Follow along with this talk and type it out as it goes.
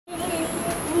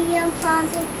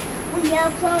planting. We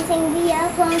are planting. We are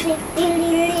planting. We are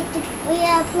planting. We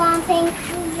are planting.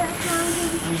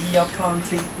 We are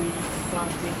planting. We are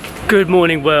planting. Good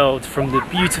morning world from the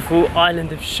beautiful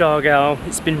island of Siargao.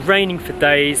 It's been raining for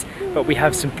days, but we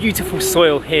have some beautiful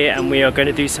soil here and we are going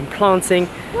to do some planting.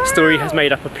 Wow. Story has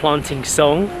made up a planting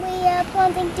song. We are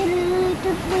planting.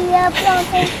 We are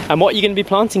planting. And what are you going to be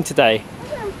planting today?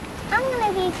 I'm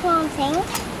going to be planting.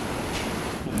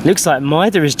 Looks like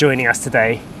Maida is joining us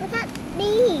today. What's that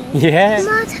these? Yeah.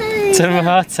 Tomatoes.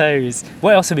 Tomatoes.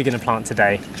 What else are we going to plant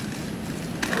today?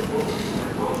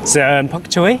 So, pak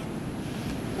choy?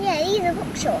 Yeah, these are bok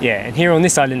choy. Yeah, and here on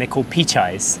this island they're called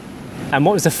pichais. And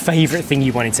what was the favourite thing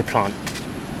you wanted to plant?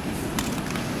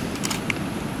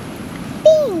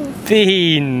 Beans.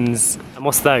 Beans. And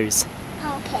what's those?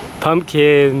 Pumpkin.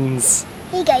 Pumpkins.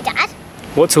 Here you go, Dad.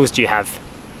 What tools do you have?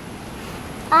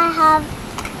 I have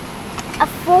a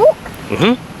fork,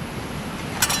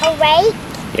 a rake,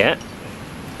 Yeah.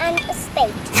 and a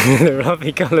spade. They're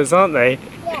lovely colours, aren't they?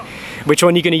 Yeah. Which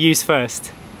one are you going to use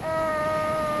first?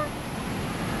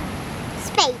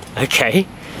 Spade. Okay.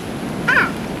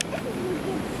 Ah.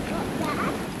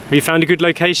 Have you found a good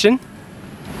location?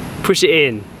 Push it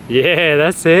in. Yeah,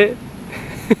 that's it.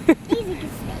 These are good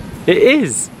spades. It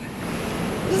is.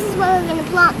 This is where we're going to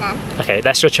plant them. Okay,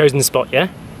 that's your chosen spot, yeah?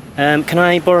 Can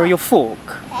I borrow your fork?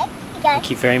 Okay, here you go. Thank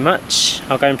you very much.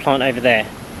 I'll go and plant over there.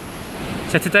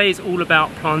 So today is all about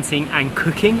planting and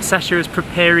cooking. Sacha is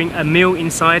preparing a meal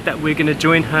inside that we're going to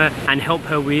join her and help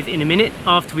her with in a minute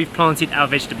after we've planted our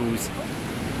vegetables.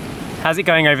 How's it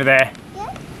going over there?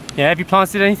 Yeah? Yeah, have you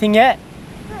planted anything yet?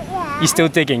 Yeah. You're still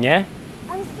digging, yeah?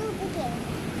 I'm still digging.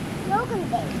 You're going to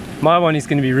dig. My one is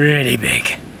going to be really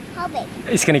big. How big?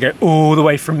 It's going to go all the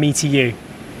way from me to you.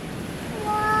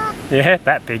 What? Yeah,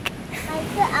 that big. My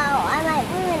foot out. I might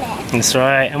ruin it. That's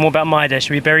right. And what about Maida?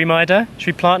 Should we bury Maida? Should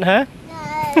we plant her?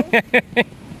 No.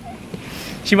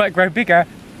 She might grow bigger.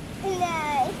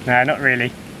 No. No, not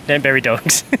really. Don't bury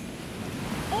dogs. You know,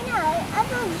 I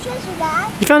found a treasure,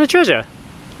 Dad. You found a treasure?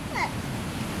 Look.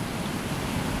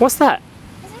 What's that?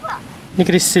 It's a rock. Look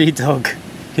at this silly dog. Do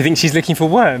you think she's looking for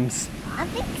worms? I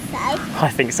think so. I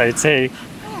think so too.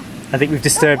 Yeah. I think we've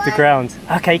disturbed the ground.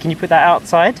 Okay, can you put that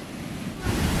outside?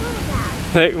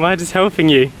 Look, Maida's helping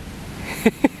you.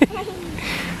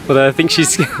 Although I think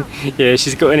she's, yeah,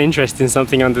 she's got an interest in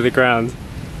something under the ground.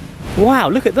 Wow,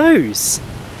 look at those.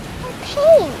 They're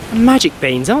pink. Magic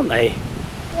beans, aren't they?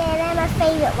 Yeah, they're my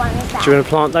favourite one, is that? Do you want to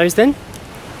plant those then?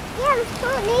 Yeah, let's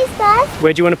plant these first.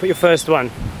 Where do you want to put your first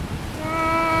one?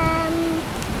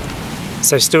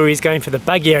 So Story's going for the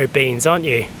Baguio beans, aren't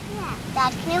you? Yeah.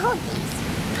 Dad, can you hold these?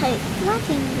 Put my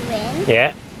finger in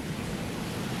Yeah.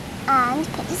 and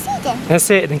put the seed in. That's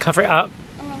it, then cover it up.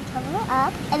 And then cover it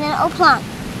up and then it'll plant.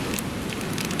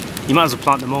 You might as well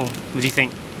plant them all. What do you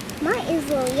think? Might as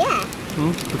well, yeah.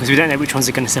 Because we don't know which ones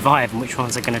are going to survive and which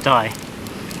ones are going to die.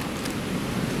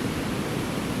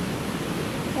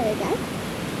 There we go.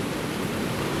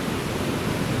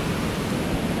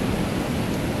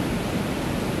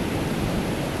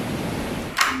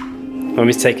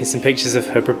 Mummy's taking some pictures of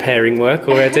her preparing work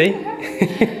already.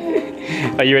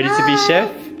 Are you ready to be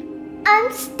chef?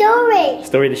 I'm Story.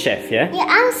 Story the chef, yeah? Yeah,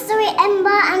 I'm Story Ember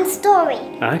and Story.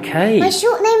 Okay. My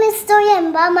short name is Story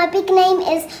Ember, my big name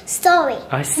is Story.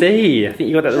 I see. I think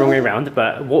you got that the wrong way around,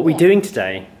 but what are we doing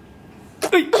today? I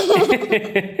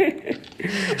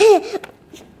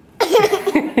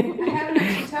haven't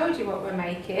actually told you what we're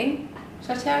making.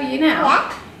 Shall I tell you now?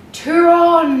 Yeah?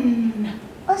 Turon!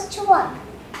 What's Turon?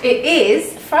 It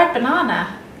is fried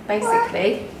banana,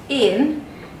 basically, in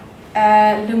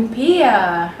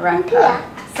lumpia wrapper.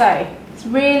 Lumpia. So, it's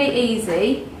really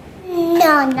easy.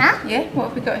 Nana. Yeah, what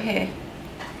have we got here?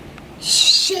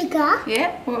 Sugar.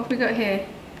 Yeah, what have we got here?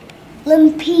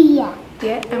 Lumpia.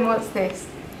 Yeah, and what's this?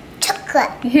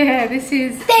 Chocolate. Yeah, this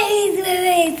is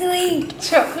Very sweet.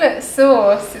 chocolate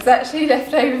sauce. It's actually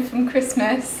left over from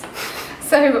Christmas.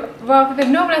 So rather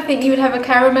than normally I think you would have a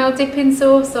caramel dipping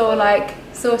sauce or like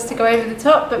sauce to go over the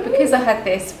top, but because I had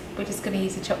this, we're just going to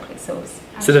use a chocolate sauce.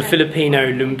 So the Filipino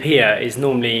lumpia is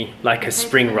normally like a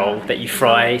spring roll that you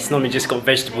fry. It's normally just got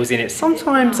vegetables in it.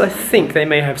 Sometimes I think they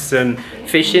may have some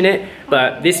fish in it,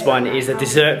 but this one is a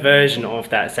dessert version of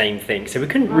that same thing. So we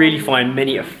couldn't really find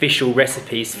many official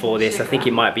recipes for this. I think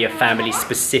it might be a family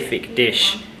specific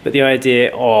dish. But the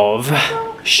idea of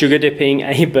sugar dipping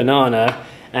a banana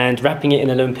and wrapping it in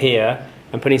a lumpia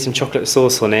and putting some chocolate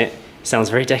sauce on it sounds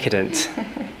very decadent.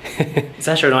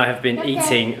 Sacha and I have been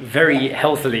eating very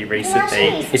healthily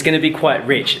recently. It's going to be quite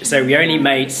rich, so we only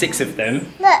made 6 of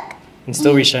them. Look. And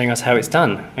Story's showing us how it's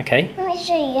done. Okay. Let me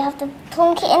show you. You have to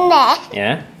plonk it in there.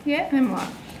 Yeah. Yeah, then what?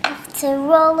 You have to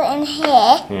roll it in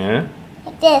here, Yeah.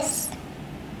 like this.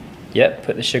 Yep,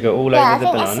 put the sugar all Yeah, I over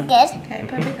the think banana. that's good. Okay,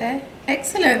 put it there.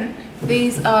 Excellent.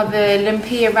 These are the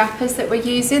lumpia wrappers that we're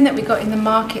using that we got in the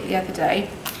market the other day.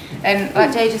 And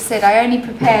like Jay just said, I only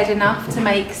prepared enough to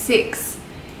make 6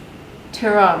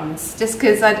 turons, just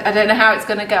because I don't know how it's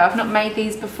going to go. I've not made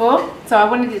these before, so I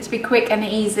wanted it to be quick and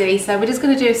easy. So we're just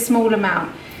going to do a small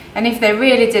amount. And if they're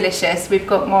really delicious, we've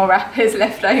got more wrappers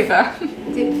left over.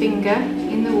 Dip finger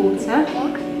in the water,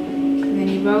 and then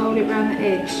you roll it around the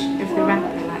edge of the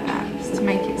wrapper like that, just to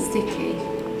make it sticky,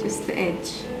 just the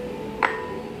edge.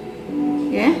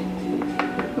 Yeah?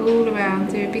 All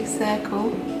around, do a big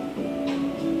circle.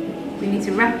 We need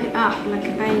to wrap it up like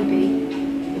a baby.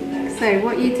 So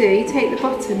what you do, you take the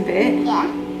bottom bit,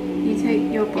 Yeah. you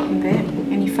take your bottom bit,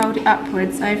 and you fold it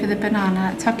upwards over the banana,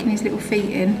 like tucking his little feet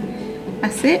in.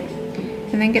 That's it.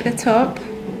 And then get the top,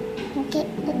 Get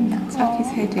the tuck his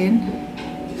head in.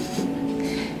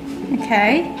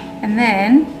 Okay, and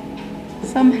then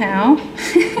somehow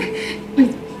we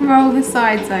roll the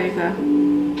sides over.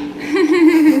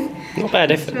 Not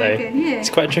bad effort Try though. again, yeah. It's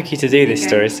quite tricky to do this Okay.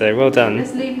 story, so well done.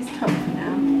 Let's leave his top for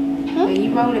now. Yeah,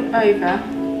 you roll it over.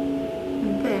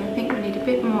 And then I think we need a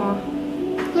bit more.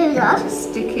 Here we go.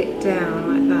 Just stick it down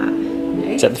like that.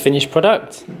 Okay. Is that the finished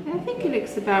product? I think it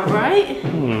looks about right. I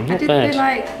Not did bad. the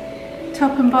like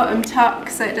top and bottom tuck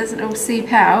so it doesn't all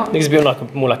seep out. Looks a bit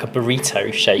like more like a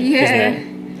burrito shape, Yeah. isn't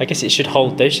it? I guess it should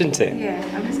hold though, shouldn't it? Yeah,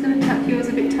 I'm just going to tuck yours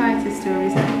a bit tighter, Story.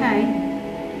 Is that okay?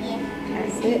 Yeah. Okay,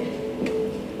 that's it.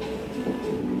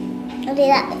 I'll do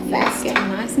that bit first. Get them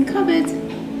nice and covered.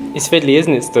 It's fiddly,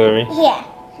 isn't it, Story? Yeah.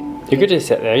 You're good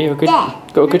at it there. You've Yeah.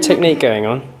 got a good technique going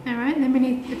on. Alright, then we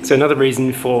need the So another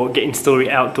reason for getting Story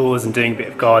outdoors and doing a bit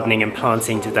of gardening and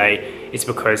planting today is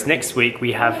because next week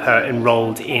we have her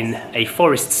enrolled in a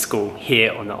forest school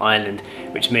here on the island,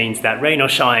 which means that rain or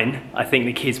shine, I think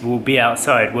the kids will be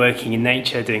outside working in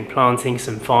nature, doing planting,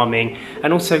 some farming,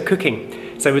 and also cooking.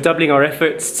 So we're doubling our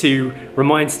efforts to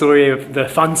remind Story of the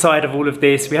fun side of all of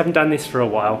this. We haven't done this for a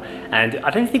while, and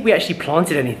I don't think we actually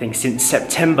planted anything since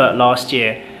September last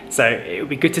year. So it would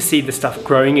be good to see the stuff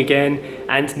growing again.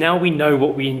 And now we know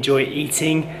what we enjoy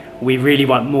eating. We really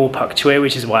want more pak choy,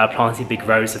 which is why I planted big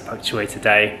rows of pak choy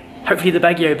today. Hopefully the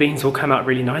baguio beans will come out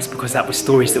really nice because that was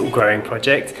Story's little growing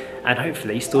project. And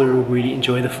hopefully Story will really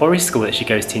enjoy the forest school that she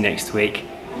goes to next week.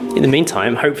 In the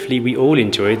meantime, hopefully we all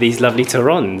enjoy these lovely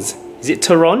turons. Is it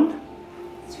Turon?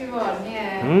 Turon,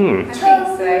 yeah. Mm. I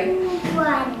think so.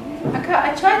 One.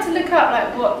 I tried to look up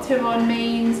like what Turon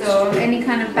means or any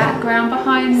kind of background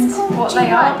behind what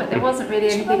they are, but there wasn't really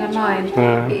anything in mind.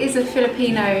 It is a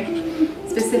Filipino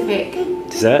specific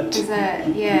Dessert? dessert.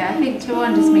 Yeah, I think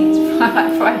Turon just means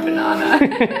like fried banana.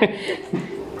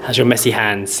 How's your messy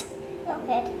hands? Not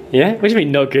good. Yeah? What do you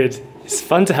mean not good? It's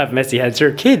fun to have messy hands. You're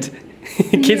a kid.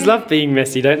 Kids love being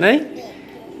messy, don't they?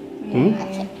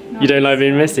 You don't like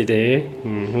being messy, do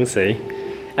you? We'll see.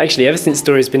 Actually, ever since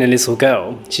Story's been a little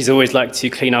girl, she's always liked to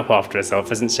clean up after herself,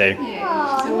 hasn't she?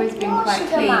 Yeah, she's always been quite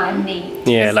clean and neat.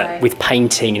 Yeah, so. like with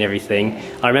painting and everything.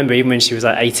 I remember even when she was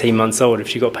like 18 months old, if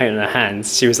she got paint on her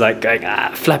hands, she was like going,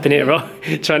 flapping it around,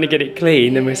 trying to get it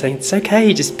clean. And we're saying, it's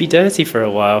okay, just be dirty for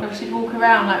a while. Or she'd walk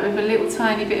around like with a little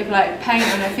tiny bit of like paint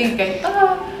on her finger going,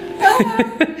 help,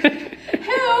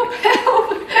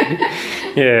 help.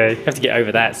 Yeah, you have to get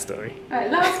over that Story.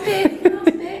 Right, last bit, and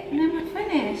then we're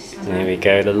finished. There we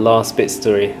go, the last bit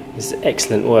Story. This is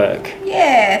excellent work.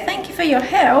 Yeah, thank you for your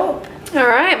help. All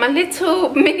right, my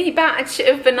little mini batch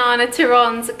of banana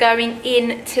turons are going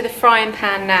into the frying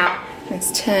pan now.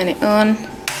 Let's turn it on.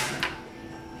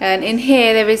 And in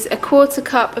here there is a 1/4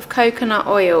 cup of coconut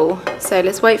oil. So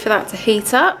let's wait for that to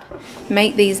heat up.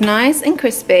 Make these nice and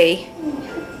crispy.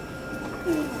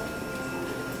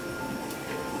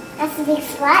 That's a big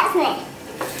splat, isn't it?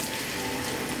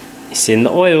 It's in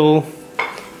the oil.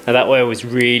 Now that oil is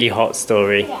really hot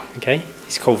Story. Yeah. Okay,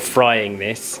 it's called frying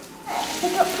this. They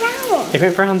got brown. They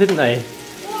went brown, didn't they?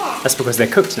 Yeah. That's because they're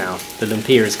cooked now. The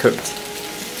lumpia is cooked.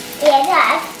 Yeah,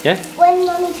 Dad. Yeah? When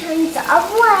Mummy turns the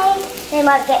other way, they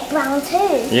might get brown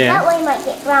too. Yeah. That way might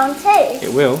get brown too.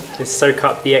 It will. Just soak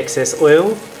up the excess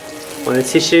oil on the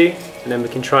tissue and then we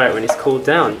can try it when it's cooled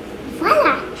down.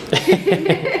 Voila.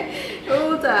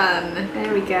 All done.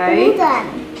 There we All go.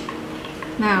 done.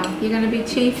 Now, you're going to be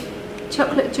chief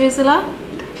chocolate drizzler.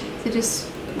 So just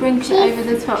sprinkle it over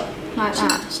the top like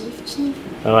that. Chief.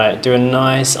 Alright, do a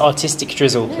nice artistic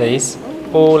drizzle please.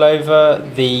 All over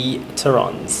the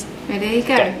turons. Ready,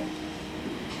 go. Go.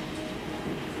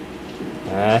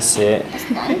 That's it.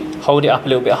 Hold it up a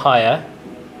little bit higher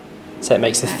so it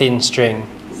makes a thin string.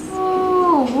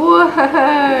 Oh,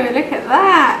 whoa, look at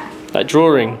that. Like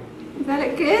drawing. Does that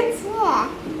look good? Yeah.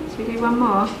 Should we do one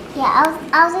more? Yeah,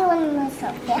 I'll do one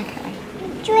myself, yeah? Okay.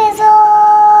 Drizzle!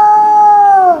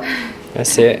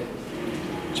 That's it.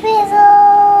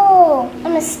 Drizzle!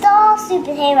 I'm a star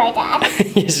superhero, Dad.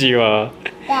 Yes, you are.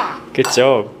 There. Good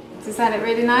job. Does that look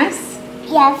really nice?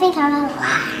 Yeah, I think I'm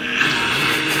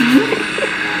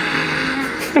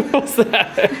What's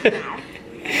that?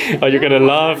 Oh, you're gonna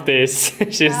love this.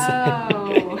 She's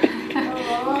Oh.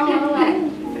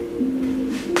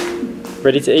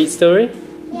 ready to eat, Story?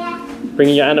 Yeah.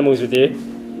 Bringing your animals with you.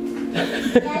 Yeah, I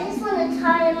just want to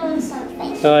tie them on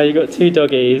something. Oh, you got 2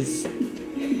 doggies.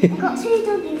 I've got 2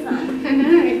 doggies on. I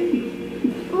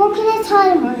know. What can I tie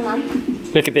them on,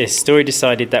 Mum? Look at this. Story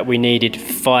decided that we needed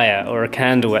fire or a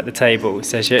candle at the table,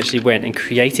 so she actually went and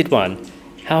created one.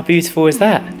 How beautiful is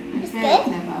that? It's Very good.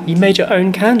 clever. You made your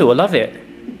own candle. I love it.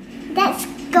 That's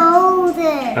golden.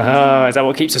 Ah, is that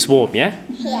what keeps us warm, yeah?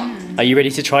 Yeah. Are you ready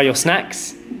to try your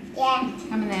snacks? Yeah.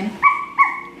 Come on then.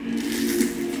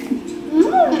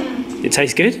 Mmm. It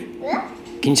tastes good? Yeah.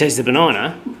 Can you taste the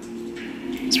banana?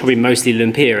 It's probably mostly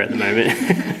lumpia at the moment.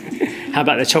 How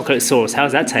about the chocolate sauce?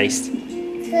 How's that taste?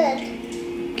 Good.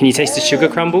 Can you taste the sugar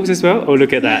crumbles as well? Oh,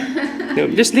 look at that. No,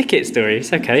 just lick it, Story.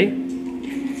 It's okay.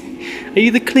 Are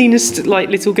you the cleanest, like,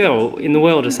 little girl in the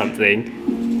world or something?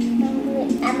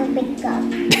 I'm a big girl.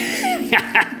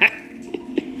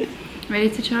 Ready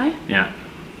to try? Yeah.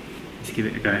 Let's give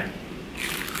it a go.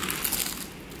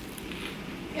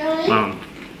 Going? Wow.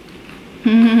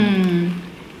 Mmm.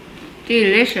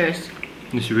 Delicious.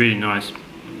 This is really nice.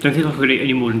 Don't think I could eat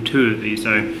any more than 2 of these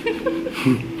though.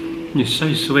 It's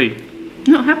so sweet.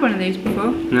 Not had one of these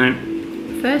before. No,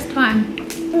 First time.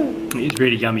 it's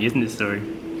really yummy, isn't it, Story?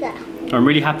 Yeah. I'm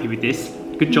really happy with this.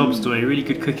 Good job, Story. Really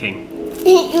good cooking.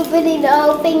 You're putting the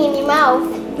whole thing in your mouth.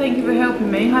 Thank you for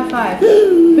helping me. High five.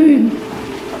 Boom.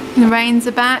 The rains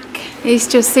are back. These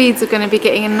just seeds are going to be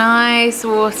getting a nice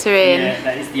water in. Yeah,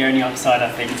 that is the only upside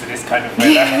I think to this kind of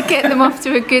weather. Get them off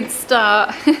to a good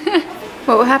start.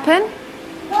 What will happen?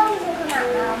 Worms will come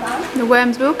out now, Mum. The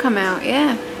worms will come out,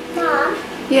 yeah. Mum,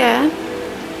 Yeah.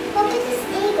 look at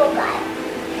this eagle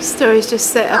guy. Story's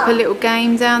just set up a little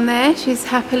game down there. She's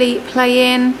happily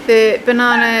playing. The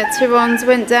banana Turons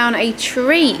went down a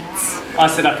treat. I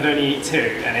said I could only eat 2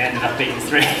 and I ended up eating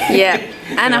 3. Yeah,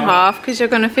 and a half because you're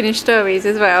going to finish Stories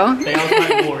as well. They are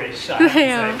quite moreish, I have to They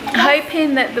say. are.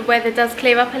 Hoping that the weather does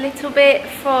clear up a little bit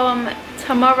from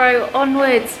tomorrow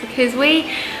onwards because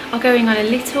we are going on a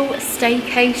little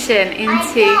staycation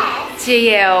into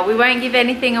GL. We won't give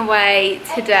anything away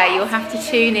today. You'll have to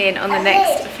tune in on the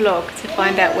next vlog to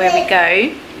find out where we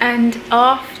go. And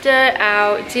after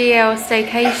our GL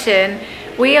staycation,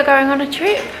 we are going on a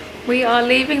trip. We are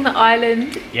leaving the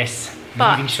island. Yes,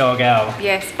 But- leaving Siargao.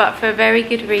 Yes, but for a very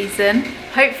good reason.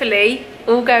 Hopefully,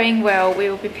 all going well, we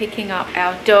will be picking up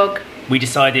our dog. We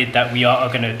decided that we are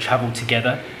going to travel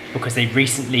together because they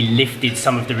recently lifted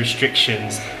some of the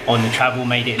restrictions on the travel,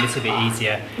 made it a little bit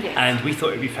easier. Yes. And we thought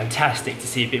it would be fantastic to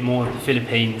see a bit more of the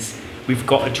Philippines. We've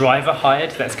got a driver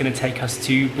hired that's going to take us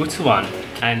to Turon,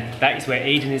 and that is where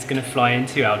Eden is going to fly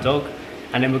into, our dog.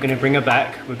 And then we're going to bring her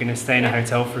back. We're going to stay in a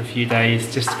hotel for a few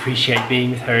days, just appreciate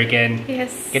being with her again,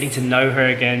 Yes. getting to know her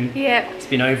again. Yeah. It's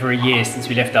been over a year since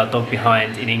we left our dog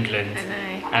behind in England. I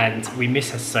know. And we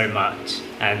miss her so much.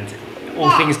 And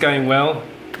all things going well,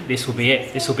 this will be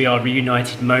it. This will be our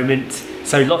reunited moment.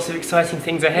 So lots of exciting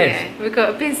things ahead. Yeah, we've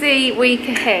got a busy week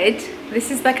ahead. This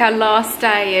is like our last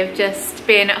day of just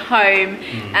being at home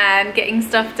and getting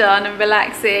stuff done and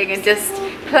relaxing and just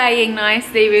playing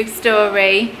nicely with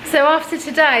Story. So after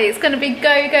today, it's going to be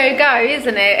go, go, go,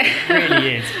 isn't it? It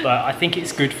really is, but I think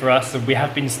it's good for us. We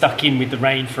have been stuck in with the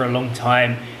rain for a long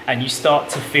time and you start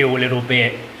to feel a little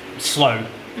bit slow.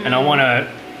 And I want to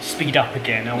speed up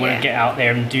again. I want to get out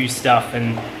there and do stuff,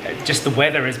 and just the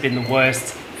weather has been the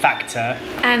worst factor.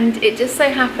 And it just so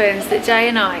happens that Jay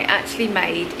and I actually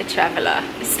made a traveller.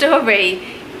 Story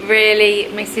really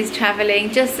misses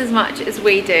travelling just as much as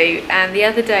we do, and the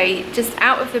other day, just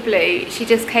out of the blue, she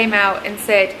just came out and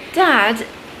said, "Dad,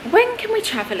 when can we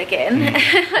travel again?"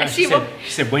 No, she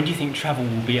said, when do you think travel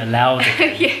will be allowed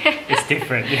again? Yeah. It's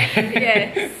different.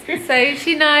 Yes. So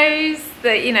she knows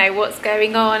that, you know, what's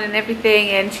going on and everything,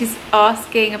 and she's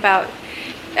asking about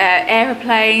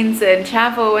aeroplanes and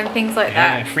travel and things like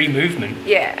that. Free movement.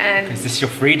 Yeah, and Because this is your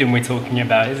freedom we're talking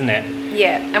about, isn't it?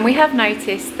 yeah, and we have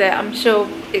noticed that, I'm sure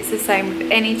it's the same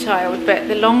with any child, but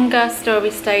the longer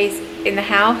Story stays in the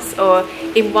house or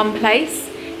in one place,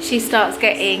 she starts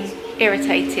getting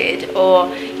irritated, or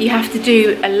you have to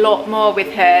do a lot more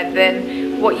with her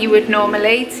than what you would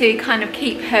normally to kind of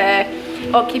keep her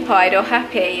occupied or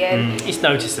happy, and it's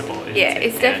noticeable, isn't yeah, it?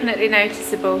 it's definitely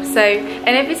noticeable. So, and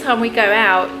every time we go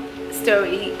out,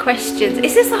 Story questions,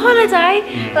 is this a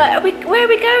holiday? Like, where are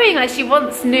we going? Like, she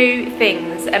wants new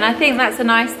things, and I think that's a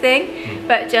nice thing.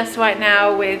 But just right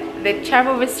now, with the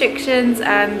travel restrictions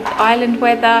and island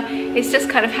weather, it's just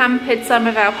kind of hampered some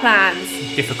of our plans.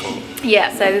 Difficult.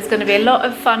 Yeah, so there's going to be a lot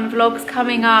of fun vlogs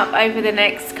coming up over the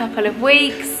next couple of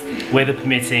weeks. Weather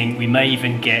permitting, we may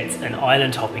even get an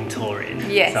island hopping tour in.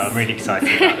 Yes. So I'm really excited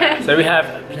about that. So we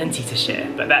have plenty to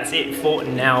share, but that's it for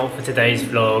now for today's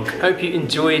vlog. Hope you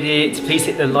enjoyed it. Please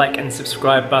hit the like and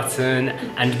subscribe button,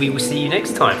 and we will see you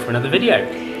next time for another video.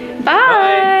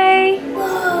 Bye.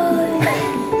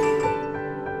 Bye.